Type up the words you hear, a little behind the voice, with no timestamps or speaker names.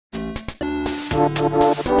Alright,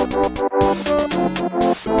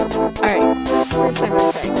 first time I'm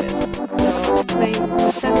trying this. So, I'm playing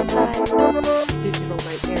Femicide, Digital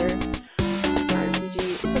Nightmare, RPG.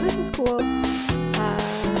 So this is cool.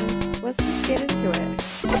 Let's just get into it.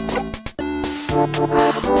 Oh no!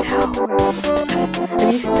 I'm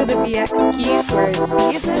used to the VX keys where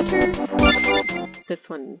C is enter. This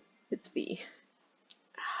one, it's V.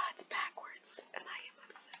 It's backwards, and I am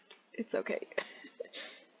upset. It's okay.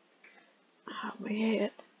 Oh, my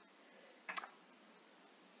head.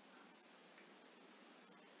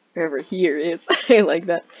 Wherever here is. I like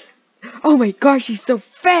that. Oh my gosh, he's so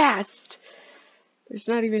fast! There's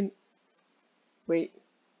not even... Wait.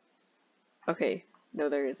 Okay. No,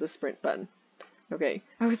 there is a sprint button. Okay.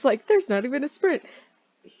 I was like, there's not even a sprint.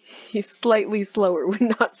 He's slightly slower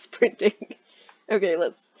when not sprinting. Okay,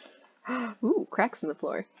 let's... Ooh, cracks in the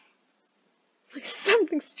floor. It's like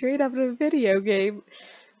something straight out of a video game.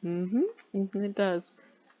 It does.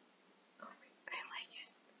 Oh, I like it.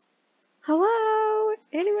 Hello?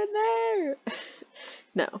 Anyone there?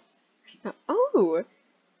 No. There's no... Oh!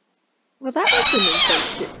 Well, that was an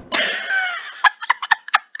insane too.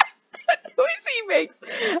 That noise he makes!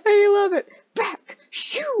 I love it. Back!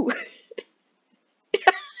 Shoo!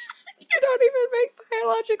 You don't even make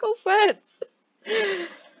biological sense!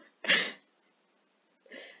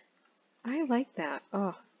 I like that.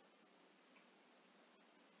 Oh.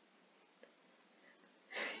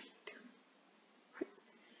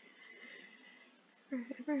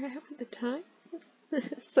 Ever having the time?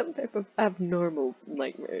 Some type of abnormal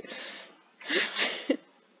nightmare.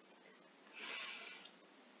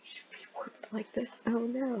 Should be warped like this. Oh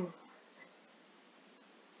no.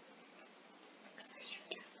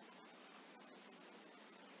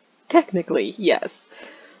 Technically, yes.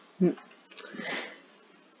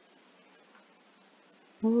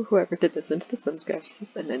 Well, whoever did this into the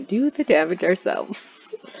subscriptions and then do the damage ourselves.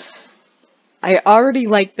 I already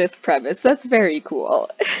like this premise. That's very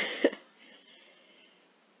cool.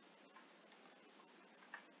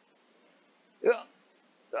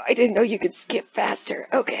 I didn't know you could skip faster.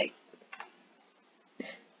 Okay.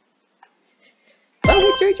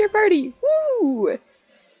 Oh, joined your party! Woo!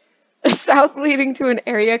 South leading to an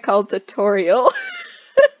area called Tutorial.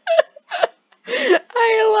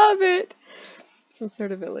 I love it! Some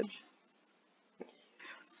sort of village.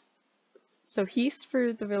 So east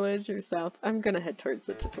for the village or south? I'm gonna head towards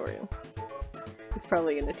the tutorial. It's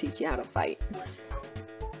probably gonna teach you how to fight.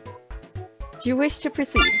 Do you wish to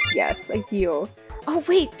proceed? Yes, I do. Oh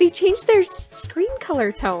wait, they changed their screen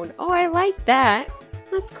color tone. Oh, I like that.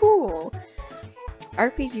 That's cool.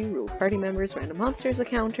 RPG rules, party members, random monsters,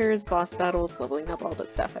 encounters, boss battles, leveling up, all that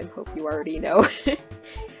stuff. I hope you already know.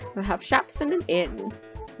 We'll have shops and an inn.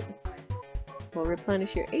 We'll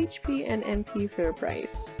replenish your HP and MP for a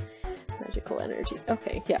price. Magical energy.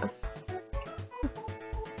 Okay, yeah.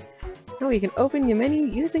 Oh, you can open your menu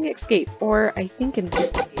using escape, or I think in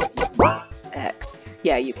this case, it's X.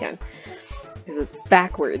 Yeah, you can. Because it's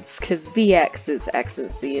backwards, because VX is X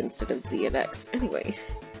and C instead of Z and X. Anyway,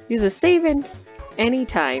 use a save in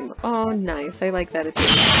anytime. Oh, nice. I like that. It's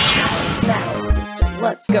a battle system.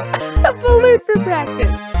 Let's go. A balloon for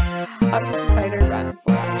practice. Option fighter, random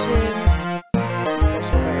for options.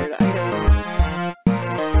 Special card item.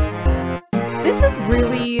 This is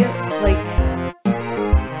really, like,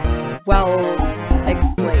 well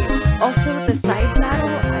explained. Also, the side battle,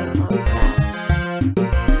 I love that.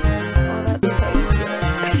 Oh, that's so cute.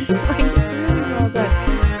 Like, it's really well done.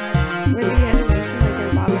 With the animation, like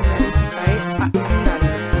they're bobbing ready to fight. I'm not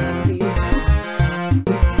even reading these.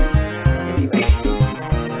 Anyway.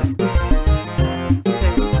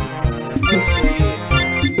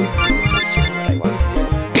 I'm not sure what I want to do.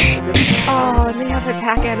 Oh, and they have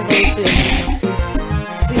attack animation.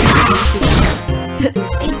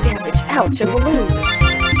 8 damage. Ouch, a balloon.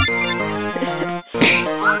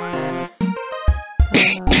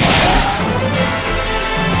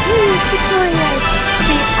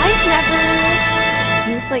 See, I've never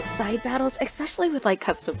used like side battles, especially with like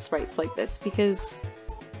custom sprites like this, because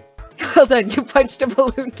well done, you punched a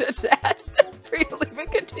balloon to death. Free to leave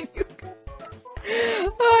and continue.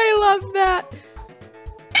 Oh, I love that.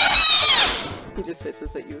 He just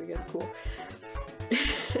hisses at you again. Cool.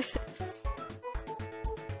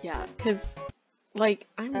 Yeah, because, like,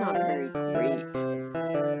 I'm not very great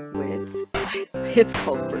with, it's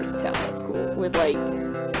called First Town, that's cool, with, like,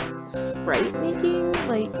 sprite making,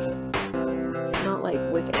 like, not, like,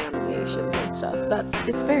 wick animations and stuff.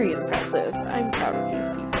 It's very impressive. I'm proud of these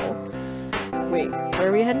people. Wait, where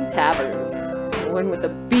are we heading? Tavern. The one with the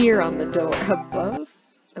beer on the door. Above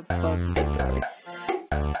the door.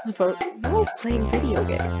 of a role-playing video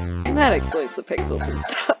game. And that explains the pixels and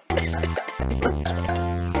stuff.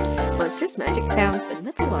 Monsters, magic towns, and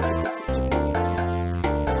mythological creatures.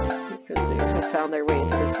 Because they have found their way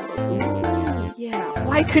into this world. Ooh, yeah.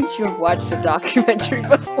 Why couldn't you have watched a documentary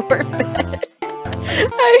before bed?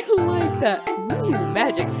 I like that. Ooh,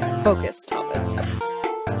 magic. Focus, Thomas.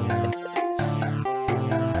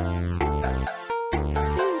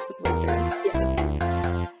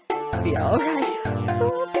 Be alright.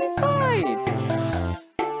 We'll be fine.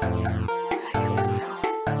 I hope so.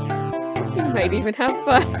 You might even have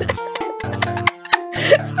fun.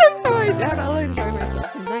 Somehow I doubt I'll enjoy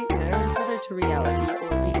myself. A nightmare and whether to reality or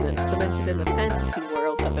reason cemented in the fantasy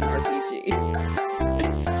world of an RPG.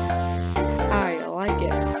 I like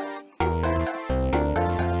it.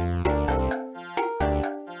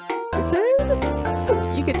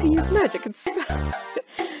 Oh, you get to use magic and spells.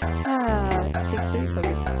 It takes to be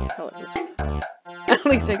focused on intelligence. At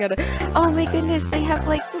least I gotta. Oh my goodness, they have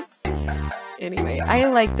like. Anyway, I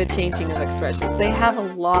like the changing of expressions. They have a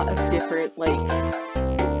lot of different, like,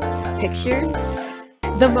 pictures.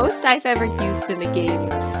 The most I've ever used in a game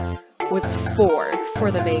was 4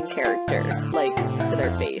 for the main character, like, for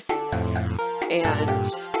their face.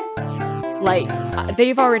 And, like,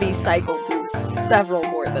 they've already cycled through several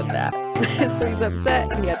more than that. So he's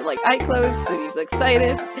upset, and he had, like, eye closed, and he's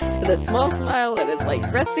excited, and a small smile, and his, like,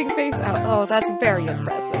 resting face out. Oh, that's very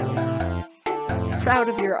impressive. Proud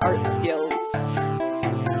of your art skills.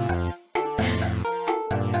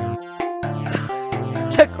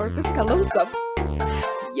 The corpus callosum.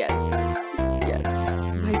 Yes. Yes.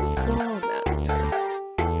 My small master.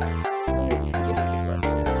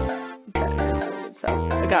 So,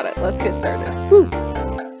 I got it. Let's get started. Woo!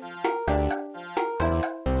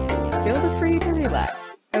 Feel free to relax.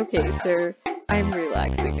 Okay, sir. I'm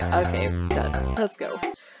relaxing. Okay, done. Let's go.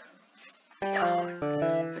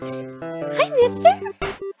 Hi, mister!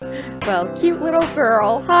 Well, cute little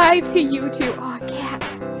girl. Hi to you too. Aw, cat.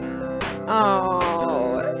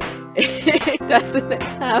 Oh. It doesn't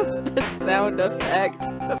have the sound effect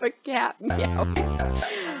of a cat meowing.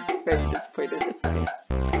 Very disappointed. It's okay. I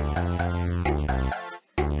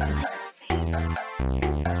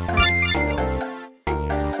like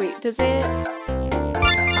her face. Wait, does it?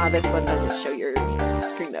 Ah, this one doesn't show your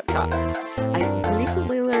screen up top. I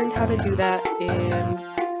recently learned how to do that in...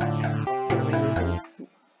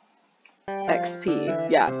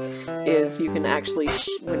 XP, yeah, is you can actually,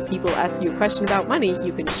 when people ask you a question about money,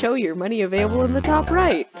 you can show your money available in the top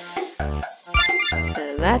right.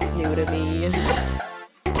 And that's new to me.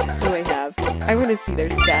 What do I have? I want to see their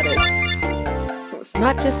status. Oh, it's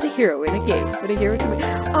not just a hero in a game, but a hero to me.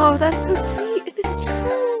 Oh, that's so sweet, and it's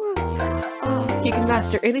true! Oh, he can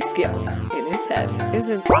master any skill in his head.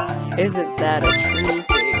 Isn't that a true thing?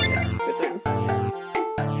 Wizard.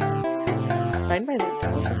 Find by their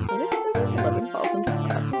intelligence. 11 falls into the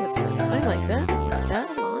class of whispers. I like that. I like that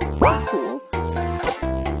a lot. Cool.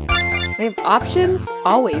 They have options.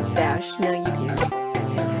 Always dash. Now you can...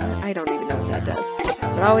 I don't even know what that does.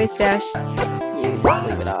 But always dash. You just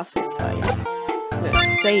leave it off. It's fine. No,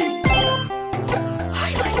 save.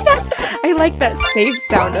 I like that. I like that save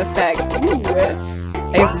sound effect. Ooh.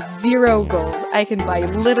 I have 0 gold. I can buy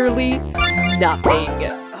literally nothing.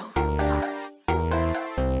 Oh, sorry.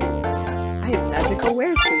 I have magical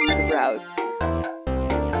wares for you to browse.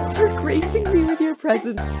 For gracing me with your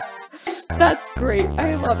presence. That's great.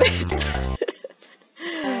 I love it.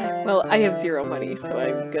 Well, I have 0 money, so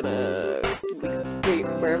I'm gonna... Wait,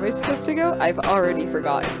 where am I supposed to go? I've already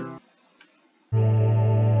forgotten.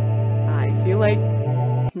 I feel like...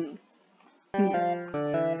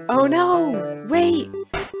 Oh no! Wait!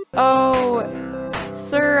 Oh...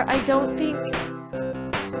 Sir, I don't think...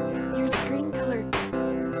 Your screen color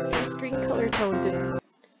tone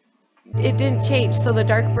it didn't change, so the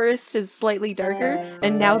dark forest is slightly darker,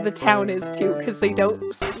 and now the town is too, because they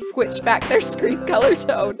don't switch back their screen color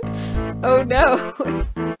tone. Oh no!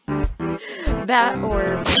 That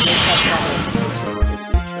or...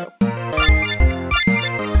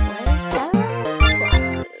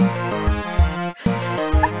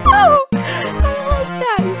 Oh! I like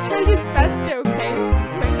that! He's trying his best, okay?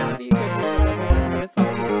 Might not be good with the level 1, but it's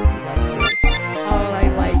almost less. Oh, I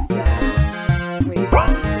like that. Wait.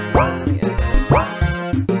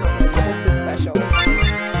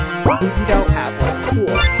 You don't have one. Cool.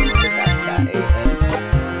 Protect that,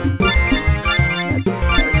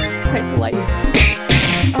 quite polite.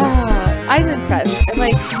 I'm impressed. I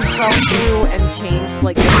like scroll through and change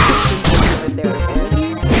like the descriptions of their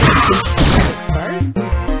abilities. Start.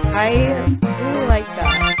 I really like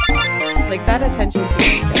that. Like that attention to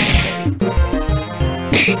detail.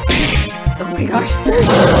 Oh my gosh,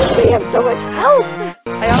 they have so much health!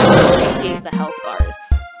 I also appreciate the health bars.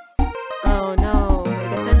 Oh no,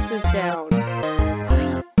 my defense is down. I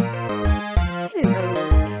didn't know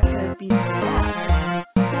it could be stabbed.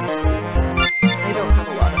 That's cool. I don't have a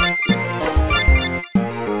lot of experience.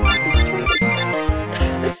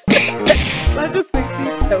 That just makes me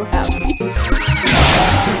so happy.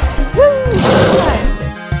 Woo! Fun!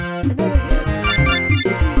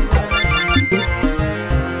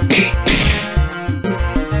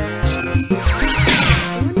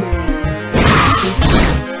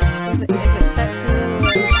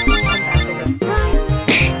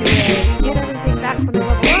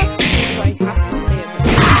 Another hit.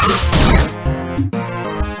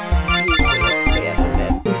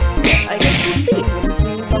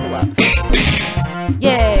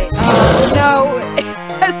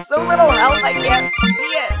 I can't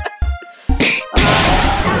see it.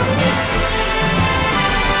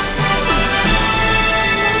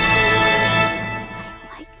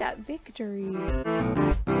 I like that victory.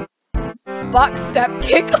 Box step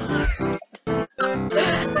kick. I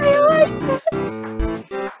like that.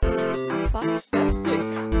 Box step kick.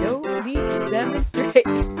 No need to demonstrate.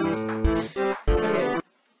 Okay.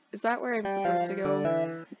 Is that where I'm supposed to go?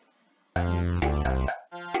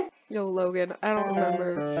 Yo, Logan, I don't remember.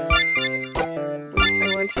 I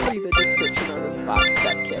want to read the description on this box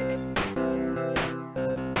step kick.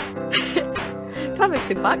 Thomas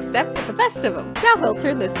can box step with the best of them. Now he'll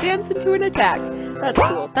turn this dance into an attack. That's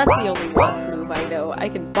cool. That's the only waltz move I know. I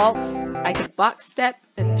can box step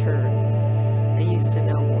and turn. I used to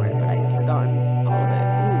know more, but I had forgotten all of it.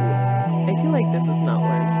 Ooh, I feel like this is not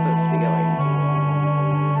where I'm supposed to be going.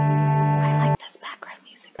 I like this background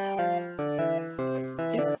music though.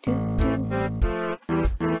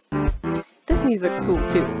 This music's cool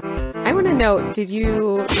too. I want to know, did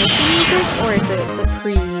you make the music, or is it the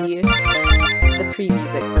pre-music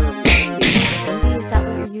for MV? Is that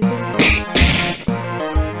what you're using?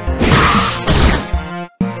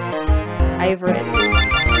 I've written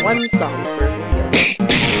one song for a video game.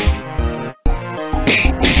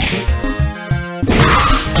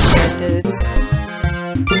 And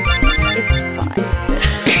it's fine.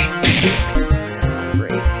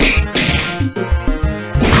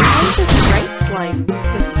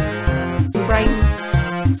 Great.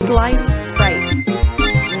 Slime sprite.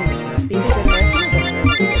 Speak as American,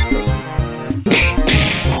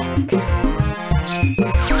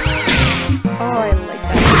 oh, I like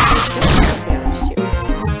that. Don't damage too.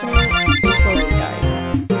 Slowly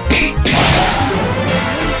dying.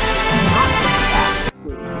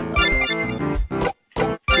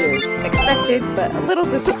 Which is expected, but a little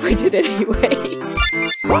disappointed anyway.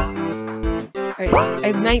 Alright, I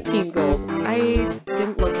have 19 gold. I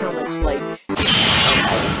didn't look how much, like,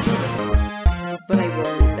 but I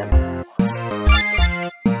will need them.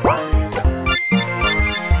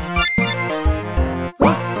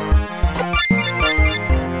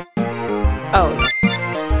 Oh.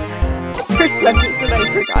 For some reason I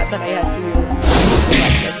forgot that I had to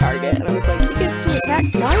select the target, and I was like, he gets to attack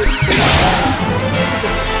twice?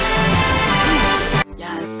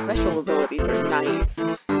 Yeah, special abilities are nice.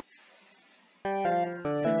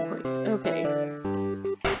 Okay.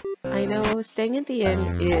 I know staying at the inn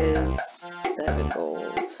is 7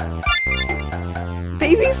 gold.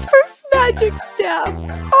 Baby's first magic staff!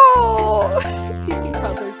 Oh! Teaching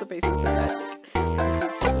toddlers the basics of magic.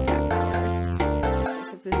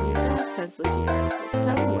 If the use of defense that you have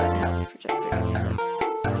somewhat helps protect against it.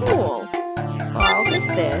 Cool. Well, I'll get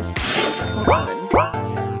this. Hold on.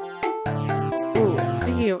 Ooh,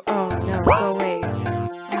 speaking of... Oh, no, go away.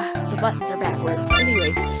 The buttons are backwards.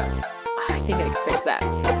 Anyway, I think I can fix that.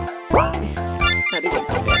 Not even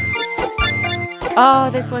fixed, it's just... Oh,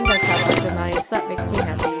 this one does have optimize. That makes me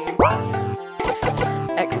happy.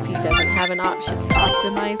 XP doesn't have an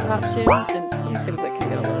optimize option, and sometimes it can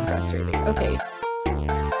get a little frustrating. Okay.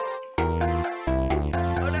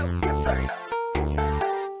 Oh no, I'm sorry.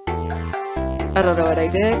 I don't know what I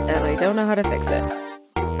did, and I don't know how to fix it.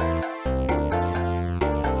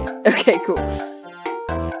 Okay, cool.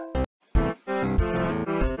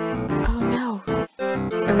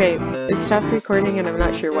 Okay, it stopped recording and I'm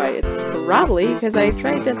not sure why. It's probably because I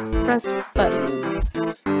tried to press buttons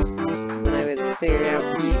when I was figuring out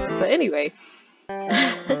keys. But anyway,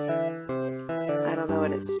 I don't know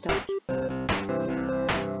when it stopped.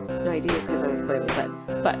 No idea because I was playing with buttons.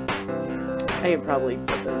 But I can probably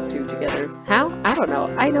put those two together. How? I don't know.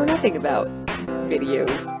 I know nothing about videos.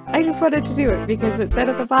 I just wanted to do it because it said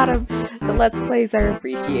at the bottom that Let's Plays are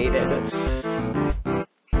appreciated. I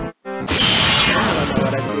don't know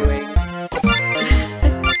what I'm doing.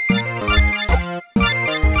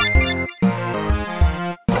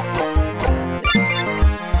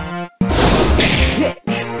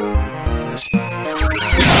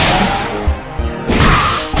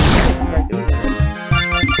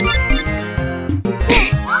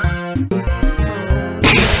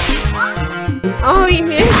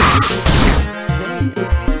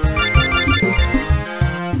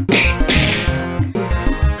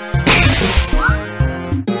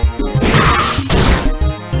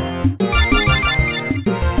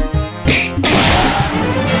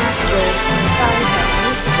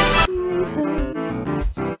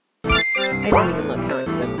 didn't even look how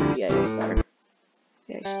expensive the items are.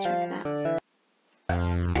 Yeah, I should check that.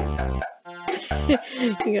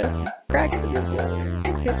 You got cracks in your floor.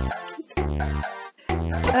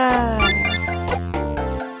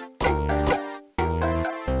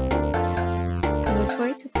 There's a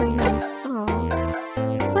toy to play with. Aww.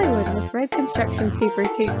 Plywood with red construction paper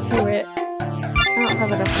taped to it. I don't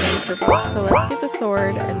have enough money for both, so let's get the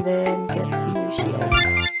sword and then get the shield.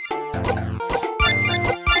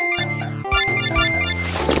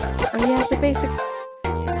 Oh yeah, it's a basic...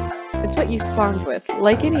 It's what you spawned with.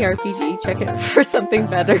 Like any RPG, check it for something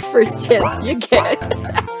better first chance you get.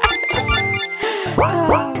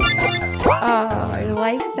 I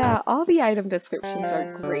like that. All the item descriptions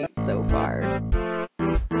are great so far.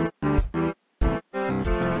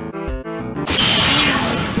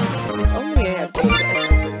 Only I had paid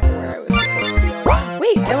attention to where I was supposed to be.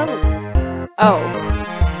 Wait, I leveled... Oh,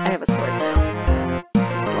 I have a sword now.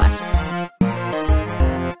 Slash it.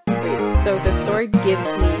 Wait, so the sword gives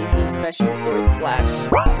me the special sword slash.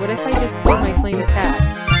 What if I just do my plain attack?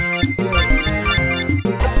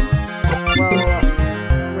 Well,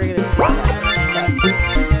 we're gonna see that.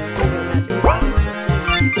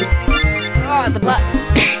 Oh, the buttons!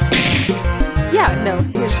 Yeah, no,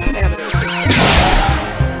 here's the animation.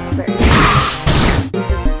 Very nice.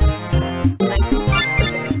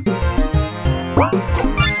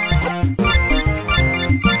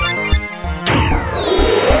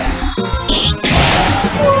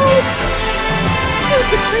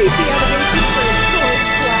 Crazy animation for a sword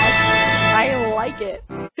slash. I like it.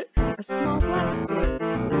 A small blast to it.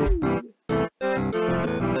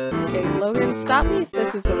 Okay, Logan, stop me if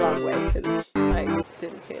this is the wrong way, because I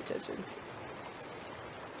didn't pay attention.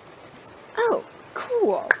 Oh,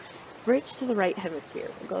 cool! Bridge to the right hemisphere.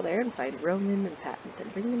 We'll go there and find Roman and Patton, then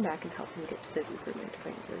bring them back and help them get to the deeper mine to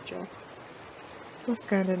find Virgil. Less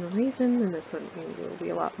ground and reason, and this one will be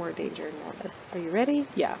a lot more danger and madness. Are you ready?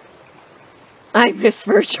 Yeah. I miss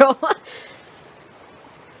Virgil.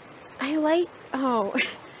 I like, oh,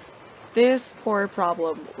 this poor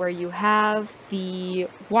problem where you have the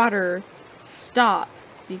water stop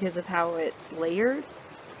because of how it's layered.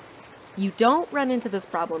 You don't run into this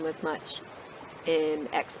problem as much in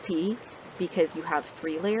XP because you have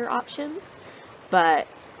 3-layer options, but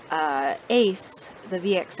Ace, the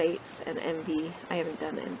VX8s, and MV, I haven't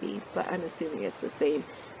done MV, but I'm assuming it's the same.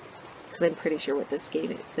 Because I'm pretty sure what this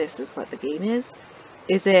is what the game is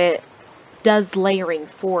it does layering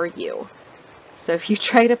for you. So if you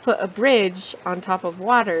try to put a bridge on top of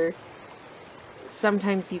water,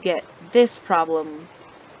 sometimes you get this problem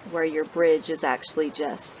where your bridge is actually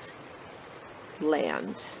just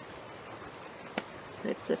land.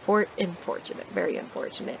 It's unfortunate, very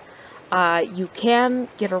unfortunate. You can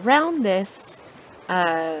get around this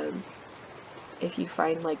if you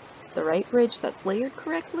find like the right bridge that's layered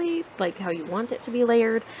correctly, like how you want it to be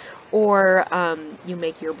layered, or you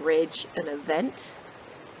make your bridge an event.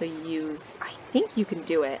 So you use, I think you can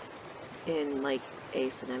do it in like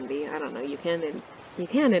Ace and MV. I don't know. You can in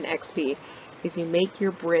XP. Is you make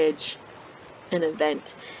your bridge an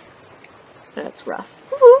event. That's rough.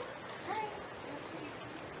 Woohoo!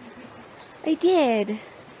 I did.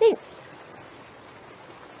 Thanks.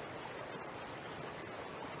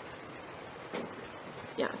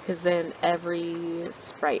 Yeah, because then every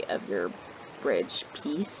sprite of your bridge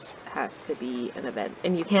piece has to be an event.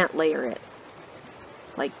 And you can't layer it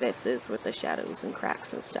like this is with the shadows and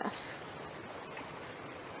cracks and stuff.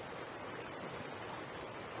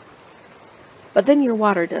 But then your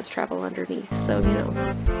water does travel underneath, so, you know.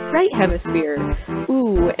 Right hemisphere.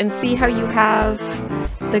 Ooh, and see how you have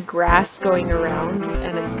the grass going around,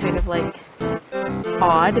 and it's kind of like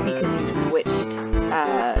odd because you've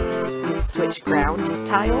switched ground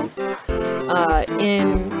tiles.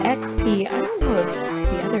 In XP, I don't know if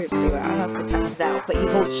the others do it, I'll have to test it out, but you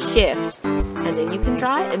hold shift, and then you can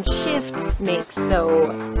draw it, and shift makes so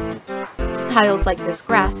tiles like this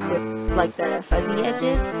grass with like the fuzzy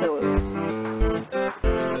edges, so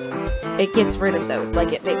it gets rid of those,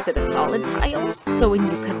 like it makes it a solid tile. So when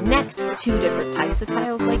you connect two different types of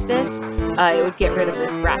tiles like this, it would get rid of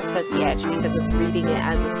this grass fuzzy edge because it's reading it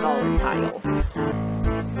as a solid tile.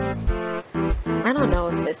 I don't know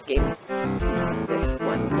if this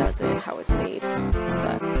one does it, how it's made,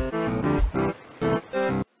 but...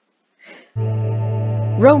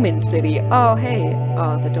 Roman City! Oh, hey!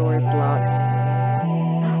 Oh, the door is locked.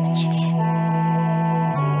 Oh, the chicken!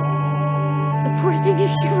 The poor thing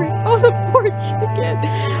is shivering. Oh, the poor chicken!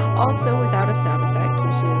 Also without a sound effect,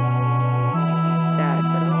 which is bad,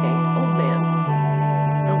 but okay. Old man.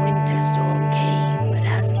 The winter storm came, but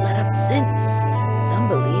hasn't let up since. Some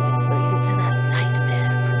believe it's linked to that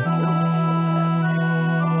nightmare Prince Roman spoke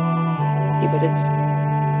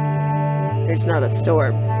but there's not a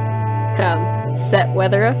storm. Set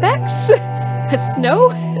weather effects? Snow?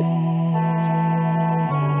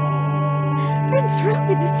 Prince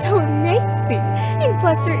Roman is so amazing! You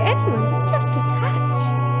fluster anyone with just a touch.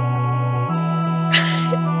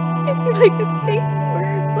 It's like a statement or a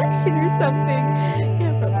reflection or something.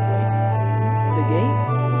 Yeah, probably. The gate?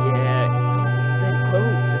 Yeah, it's been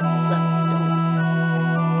closed since the sunstones.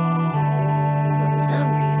 But for some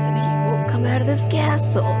reason, he won't come out of this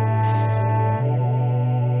castle.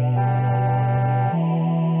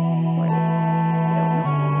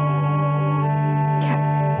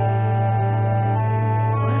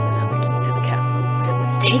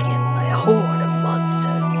 Taken by a horde of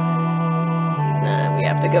monsters. We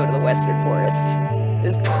have to go to the Western Forest.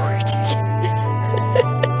 This poor chicken.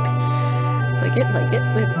 like it,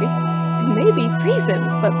 maybe treason,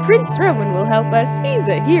 but Prince Roman will help us. He's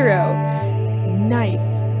a hero. Nice.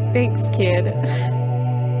 Thanks, kid.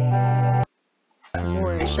 Some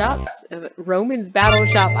more shops. Roman's Battle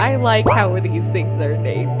Shop. I like how these things are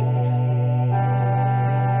named.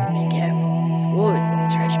 Be careful. These woods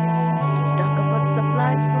and treasures must have stock up on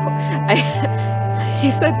supplies for...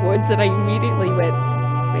 He said woods and I immediately went,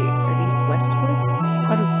 wait, are these westwoods?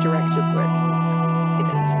 How does directions work?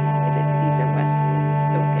 These are westwoods.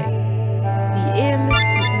 Okay. The inn,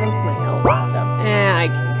 knows my help and stuff. I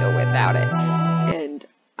can go without it. And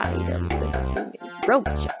items, I'm assuming.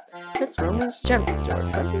 Roman shop. Prince Roman's general store,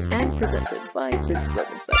 funded and presented by Prince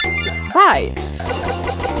Roman's Shop. Bye!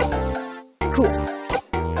 Cool.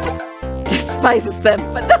 Despises them,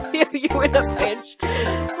 but not you in a pinch.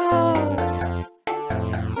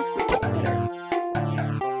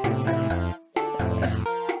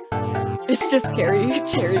 It's just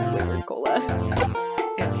cherry flavored cola.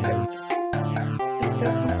 Antidote.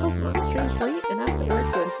 Antidote from Pokemon. Strangely enough, it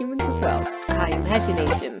works on humans as well.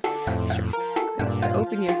 Imagination. To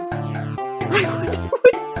open your... I wonder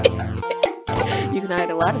what's in it. You can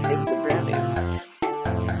hide a lot of things in brownies.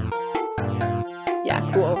 Yeah,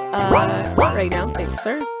 cool. Right now, thanks,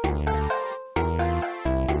 sir.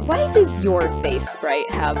 Why does your face sprite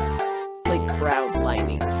have, like, brown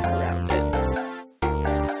lining around it?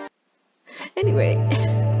 Anyway,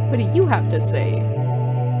 what do you have to say?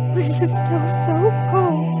 Why is it still so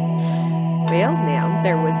cold? Well, now,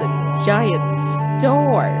 there was a giant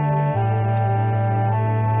storm.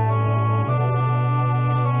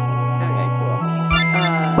 Okay, cool.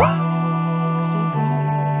 16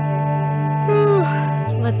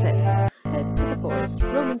 gold. Let's head to the forest.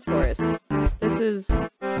 Roman's Forest. This is...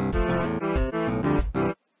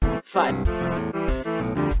 fun.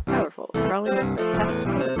 Powerful, crawling with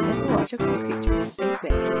fantastical and mythological creatures. Stay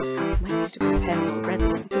away. My magical pen will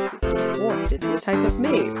render this is warped into a type of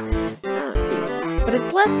maze. But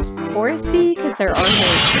it's less foresty because there are no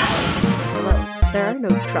trucks. There are no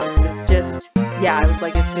trucks. It's just, yeah, I was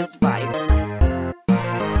like, it's just vibes.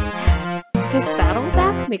 This battle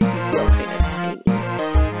back makes you feel kind of tiny.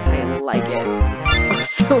 I like it.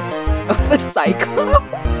 Also, the Cyclone.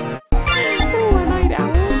 The one-eyed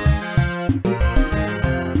owl.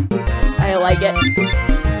 I like it.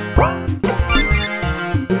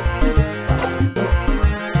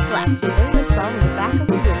 Last, learn to spell in the back of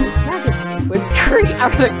a Wizard's magazine with great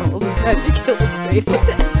articles. Magic Illustrated.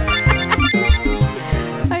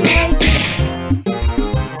 I like it.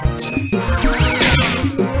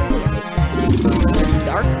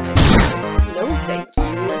 Dark magic. No, thank you.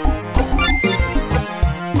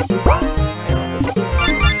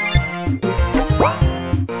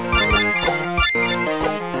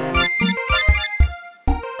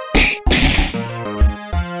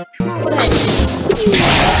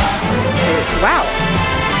 Wow,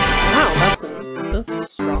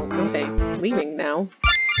 that's strong. Okay, leaving now.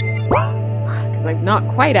 Because I'm not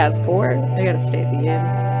quite as poor. I gotta stay at the inn.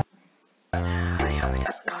 I hope it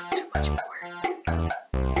doesn't cost too much more.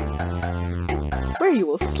 Where you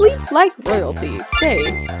will sleep like royalty. Stay.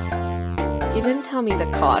 You didn't tell me the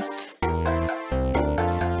cost.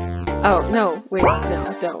 Oh, no. Wait,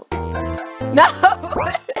 no, don't. No!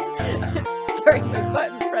 Sorry, my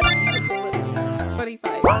button pressed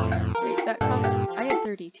 25. Wait, that cost... I had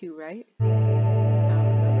 32, right? I don't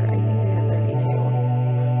remember. I think I had 32.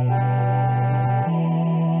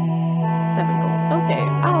 7 gold. Okay,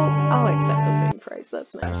 I'll accept the same price.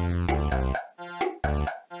 That's nice.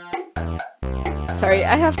 Sorry,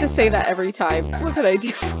 I have to say that every time. What could I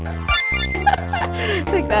do?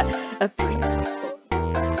 Like that. A priest whistle.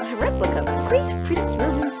 A replica of great Prince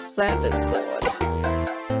Roman's sanded sword.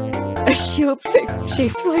 A shield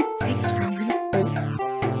shaped like Prince Roman's face.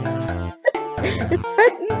 It's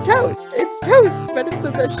spent in toast. It's toast, but it's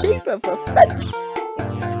in the shape of a fence.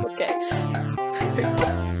 Okay.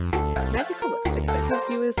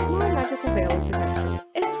 a small magical veil of protection.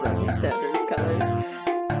 It's Roman Sanders color.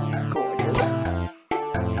 Gorgeous.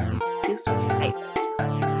 Use with flavors.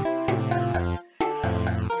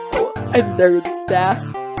 Oh, a nerd staff.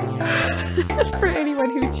 For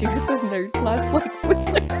anyone who chooses a nerd class like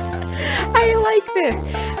Wizard. I like this!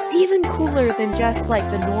 Even cooler than just like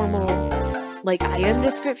the normal like item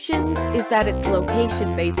descriptions is that it's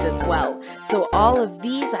location based as well. So all of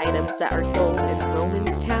these items that are sold in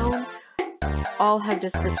Roman's town all have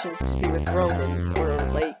descriptions to do with Romans or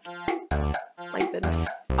like the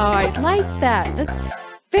oh, I like that! That's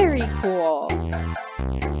very cool.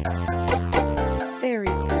 Very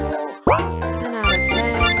cool. 10 out of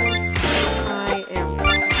 10. I am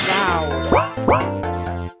wowed.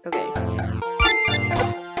 Okay.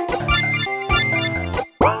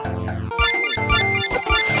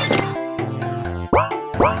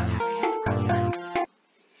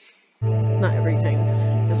 Not everything.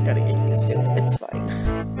 Just gotta get used to it. It's fine.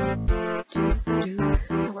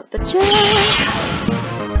 I want the chest!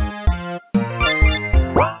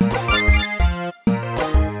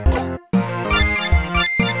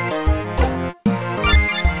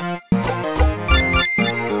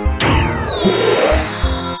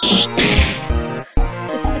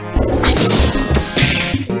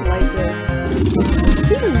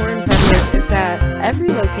 Every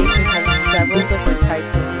location has several different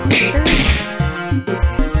types of monsters.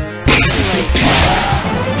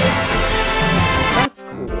 That's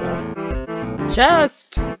cool.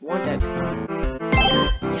 Chest! Wanted.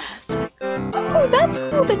 Yes. Oh, that's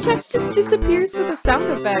cool! The chest just disappears with a sound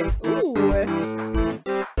effect. Ooh.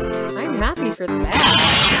 I'm happy for that.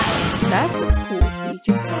 That's a cool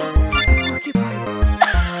feature.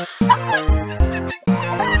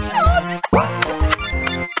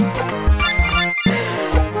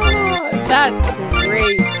 That's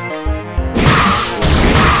great.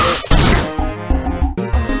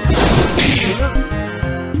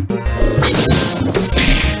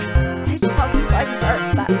 Hedgehog spiders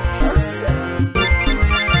aren't that sharp.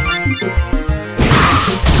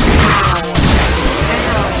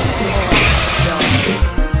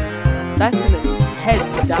 That's an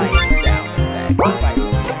intense dying sound effect.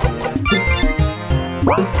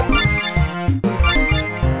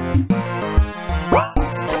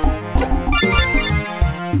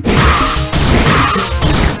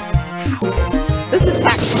 This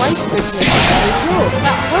attack twice business. Whoa,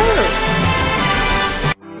 that hurt!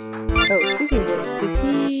 Oh, speaking of which, does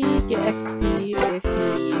he get XP if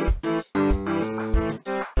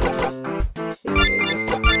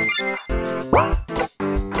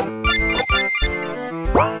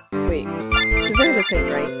wait, because they're the same,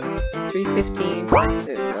 right? 315 times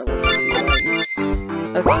 50, level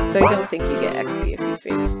 51. Okay, so I don't think you get XP if you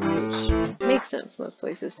fail, which makes sense. Most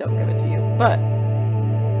places don't give it to you, but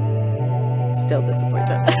still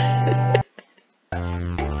disappointed. Oh,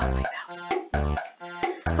 my mouse.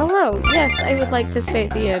 Hello, yes, I would like to stay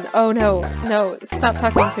at the inn. Oh no, no, stop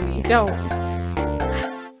talking to me, don't.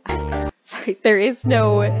 Sorry, there is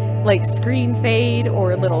no, like, screen fade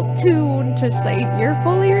or little tune to say, you're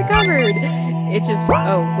fully recovered. It just,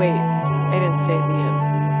 oh, wait, I didn't stay at the inn.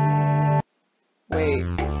 Wait.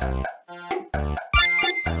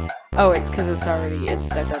 Oh, it's because it's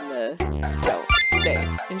stuck on the, no, stay.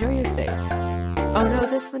 Enjoy your stay. Oh no,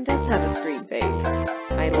 this one does have a screen fade.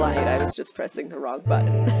 I lied, I was just pressing the wrong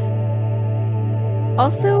button.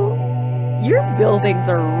 Also, your buildings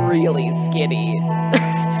are really skinny.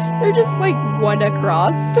 They're just like one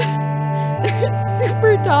across. It's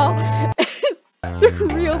super tall. They're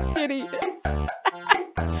real skinny.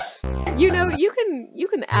 You know, you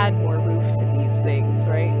can add more roof to these things,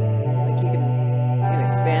 right? Like you can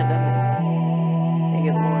expand them and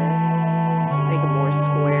make it more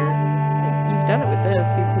square. You've done it with this,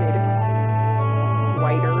 you've made it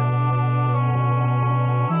wider.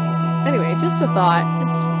 Anyway, just a thought,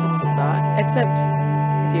 just a thought. Except,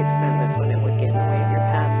 if you expand this one, it would get in the way of your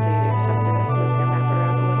path, so you'd have to move your map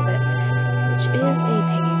around a little bit. Which is a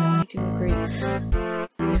pain, I do agree.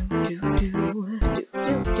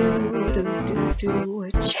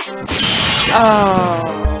 Chest!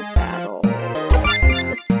 Oh, battle.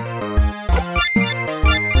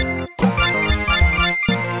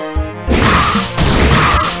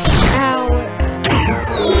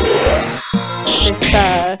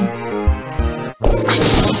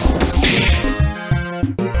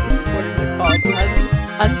 What is it called?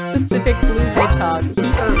 Unspecific blue hedgehog. He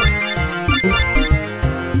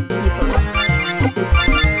hurts.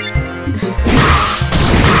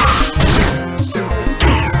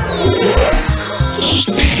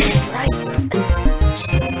 Right.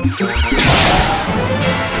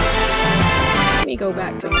 Let me go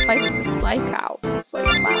back to fighting the Psy Cows. looks like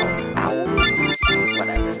a loud owl.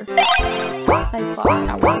 Whatever. Cyclops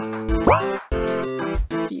owl.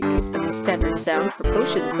 So you get the standard sound for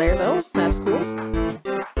potions there, though. That's cool.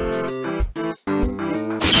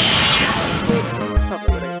 Wait,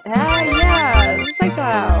 probably wouldn't. Ah, yeah!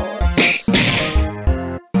 Cyclops!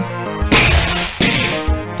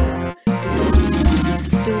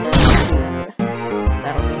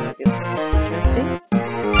 That'll music is interesting.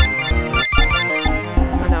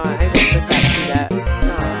 Oh no, I missed the tap to that.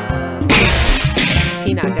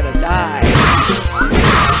 He not gonna die.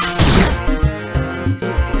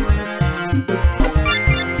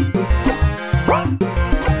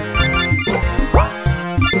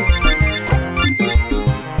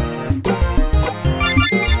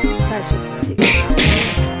 That should take it.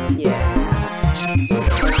 Yeah.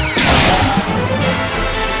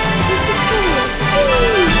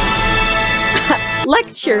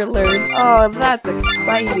 Lecture learned. Oh, that's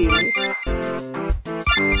exciting.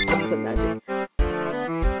 That's a magic.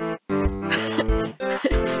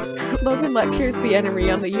 Logan lectures the enemy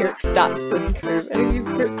on the Yerkes-Dotson curve. Enemies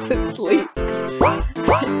hurt to sleep.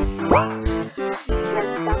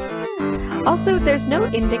 Also, there's no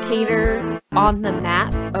indicator on the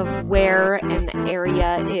map of where an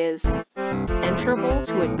area is enterable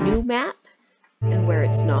to a new map and where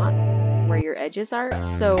it's not, where your edges are.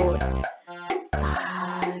 So,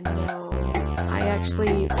 no, I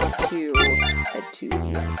actually had to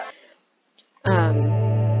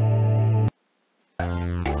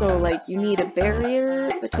so like you need a barrier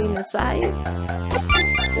between the sides,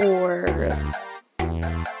 or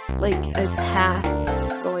like a path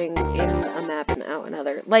going in a map and out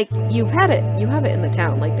another. Like you have it in the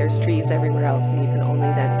town. Like there's trees everywhere else, and you can only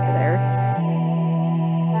vent to there.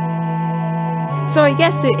 So I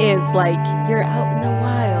guess it is like you're out in the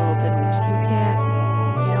wild and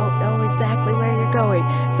you don't know exactly where you're going.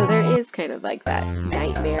 So there is kind of like that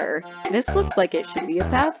nightmare. This looks like it should be a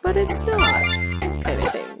path, but it's not, kind of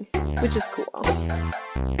thing, which is cool.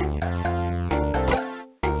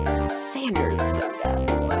 Sanders soda.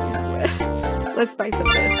 Let's buy some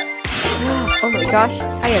of this. Oh my gosh,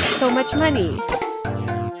 I have so much money.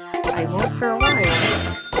 I won't for a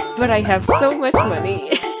while, but I have so much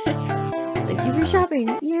money. Thank you for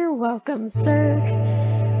shopping. You're welcome, sir.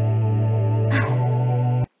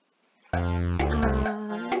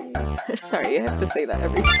 Sorry, I have to say that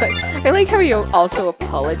every time. I like how he also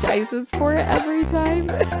apologizes for it every time.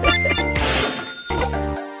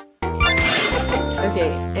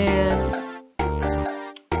 Okay, and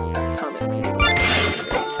Thomas can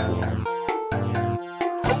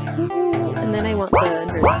and then I want the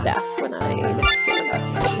nerd staff when I next get enough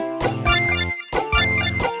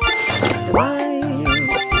money.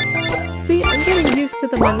 See, I'm getting used to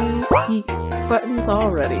the money buttons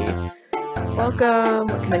already. Welcome,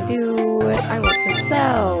 what can I do? I want to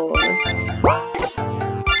sell.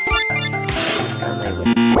 My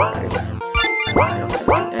wooden sword. I don't have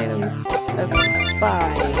any items. Okay,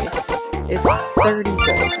 buy is 30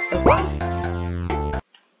 gold. Okay.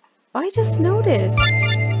 Oh, I just noticed.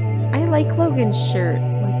 I like Logan's shirt.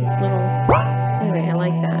 Like his little... Anyway, I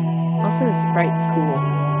like that. Also his sprite's cool.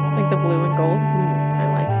 Like the blue and gold. I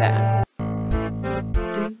like that.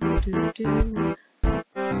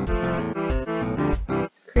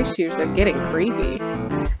 These creatures are getting creepy.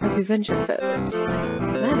 As we venture forward,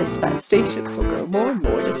 manifestations will grow more and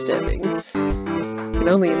more disturbing. I can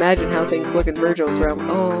only imagine how things look in Virgil's realm.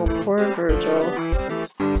 Oh, poor Virgil.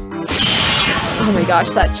 Oh my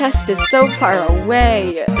gosh, that chest is so far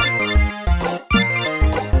away!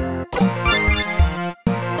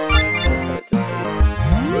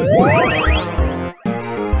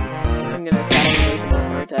 I'm gonna attack him one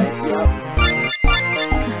more time. Yup.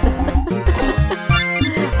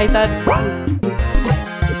 I thought...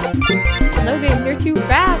 Logan, you're too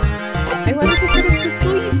fast! I wanted to put him to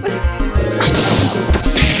sleep!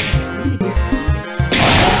 Did you sleep?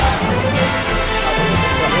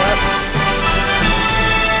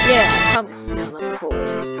 Yeah, Thomas is now level 4.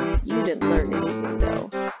 You didn't learn anything though.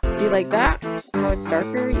 See, like that? How it's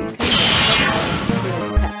darker? You can...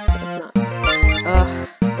 but it's not. Ugh.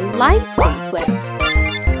 Light conflict!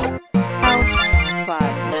 How fun.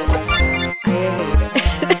 I hate it.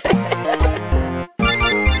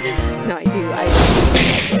 No, I do. I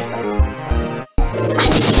like it. That's just fun.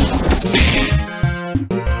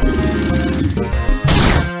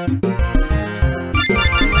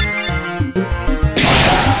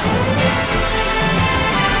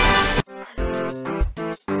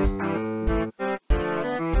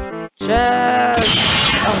 Just...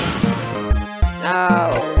 Oh. No.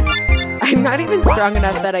 I'm not even strong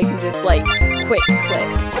enough that I can just, like, quick click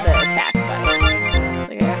the attack button.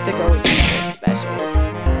 Like, I have to go into special.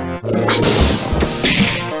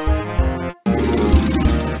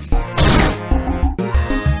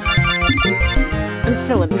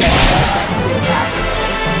 still impressed.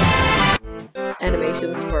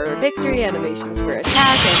 Animations for victory, animations for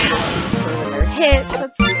attack, animations for when they're hit.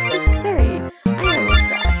 It's very. I am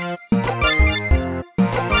impressed.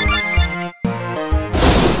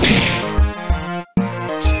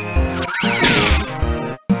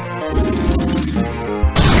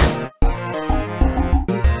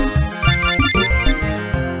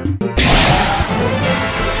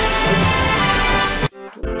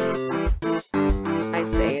 I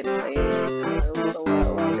say it a little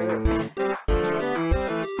while longer.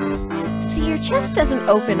 See, your chest doesn't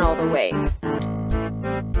open all the way.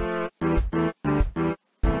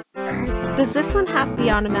 Does this one have the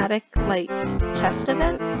automatic, like, chest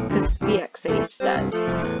events? Because VX Ace does.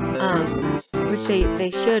 Which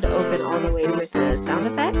they should open all the way with the sound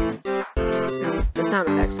effect. No, the sound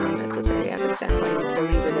effect's not necessary. I understand why you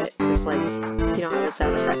deleted it. It's like, you don't have a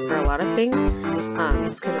sound effect for a lot of things.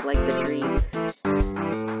 It's kind of like the dream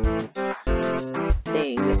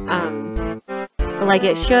thing. But like,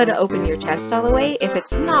 it should open your chest all the way. If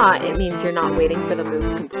it's not, it means you're not waiting for the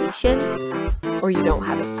move's completion, or you don't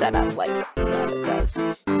have it set up like it does.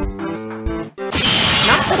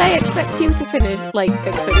 Not that I expect you to finish, like,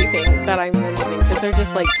 fix anything that I'm mentioning, because they're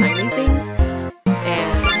just like tiny things,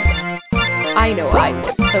 and I know I would.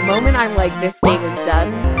 The moment I'm like, this game is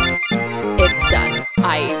done, it's done.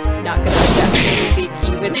 I'm not gonna adjust anything,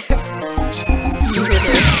 even if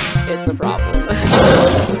it's a problem.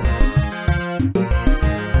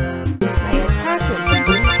 My attack went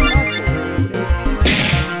down.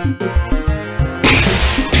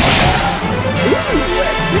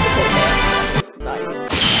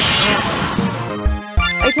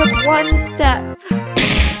 I took one step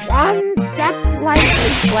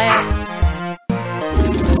lightly left.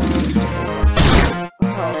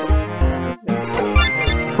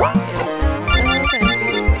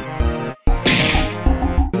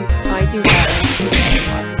 I do have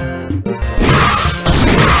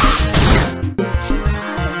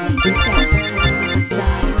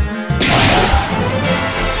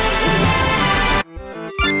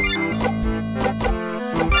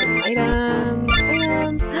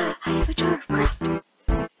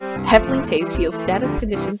Heavenly Taste heals status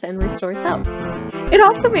conditions and restores health. It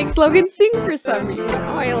also makes Logan sing for some reason.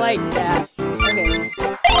 Oh, I like that. Okay.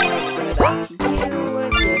 Give that to you.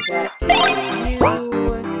 Give that to you.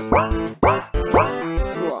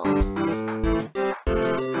 Cool.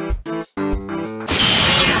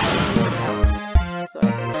 So I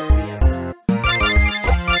think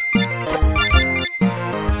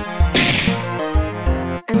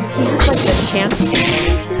and he has like the chance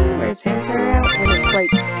animation where his hands are out when it's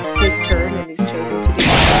like his turn and he's chosen to do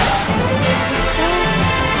that.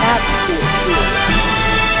 That's cool.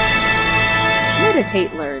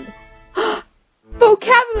 Meditate learned.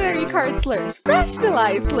 Vocabulary cards learned.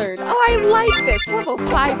 Rationalize learned. Oh, I like this. Level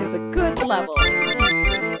 5 is a good level.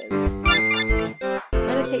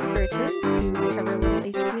 Meditate for a turn to recover a little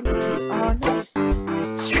HP and energy. Oh, nice.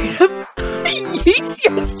 Straight up. Yeets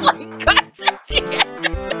your slight cuts at the end.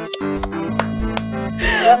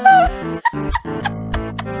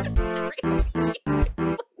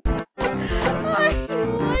 I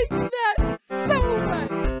like that so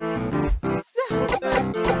much. So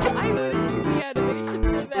much. I would do the animation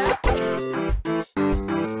for that.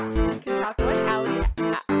 Can knock one ally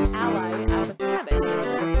out of panic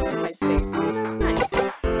instead of fortified state. Oh, that's nice.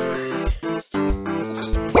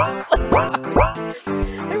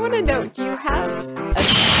 I want to know, do you have a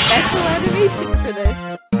special animation for this?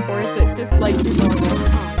 Or is it just like your normal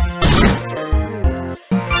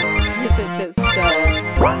is it just, okay,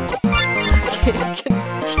 can keep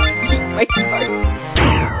my cards.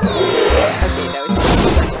 Okay, that was just a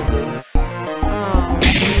special move. Oh,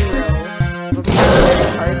 hero.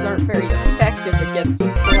 Vocabulary cards aren't very effective against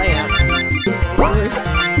plants.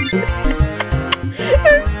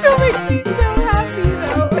 It still makes me so happy,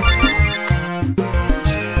 though.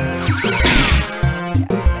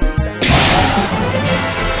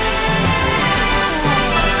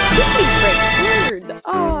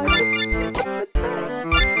 Oh,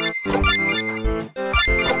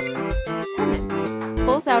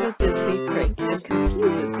 pulls out a Disney prank and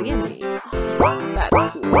confuses the enemy. Oh,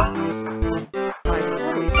 that's cool. Oh, I should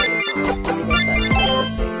probably say it's not. Let me get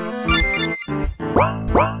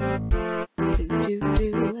that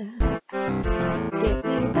thing. Get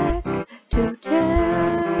me back to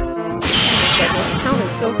town. Oh my goodness, town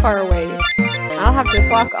is so far away. I'll have to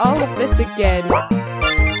walk all of this again. I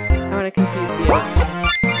want to confuse the enemy.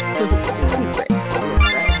 Disney bricks.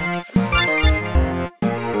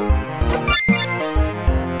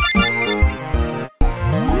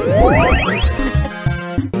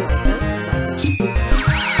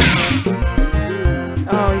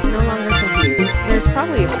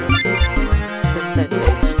 probably a percentage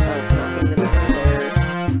of knocking them out of their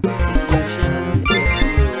confusion if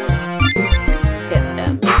you hit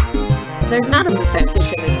them. There's not a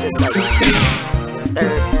percentage, and it's just like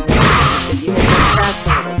they're if you hit them, that's a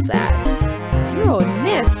little sad. 0 and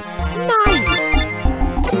miss. Nice.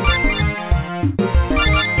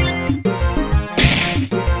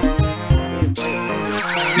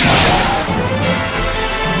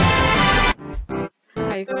 I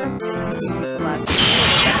expect the last.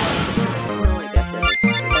 Well, I guess it is.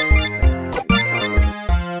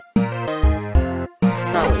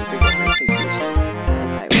 Probably forget my confusion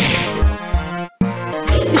if I were to.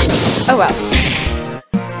 Oh well.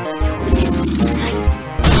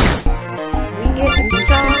 We getting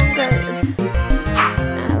stronger.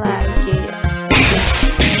 I like it.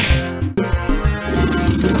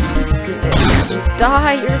 Just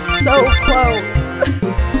die, you're so close.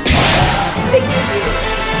 Thank you.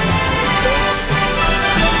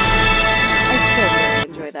 I still really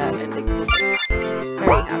enjoy that ending.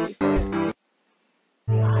 Very happy for it.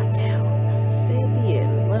 On down. Stay in.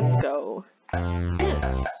 Let's go. Yes.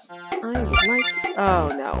 I would like. Oh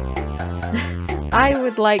no. I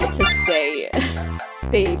would like to stay.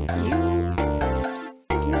 Thank you.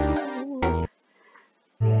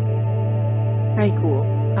 Very cool.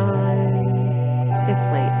 It's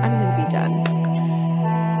late. I'm gonna be done.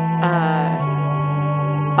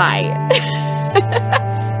 Bye.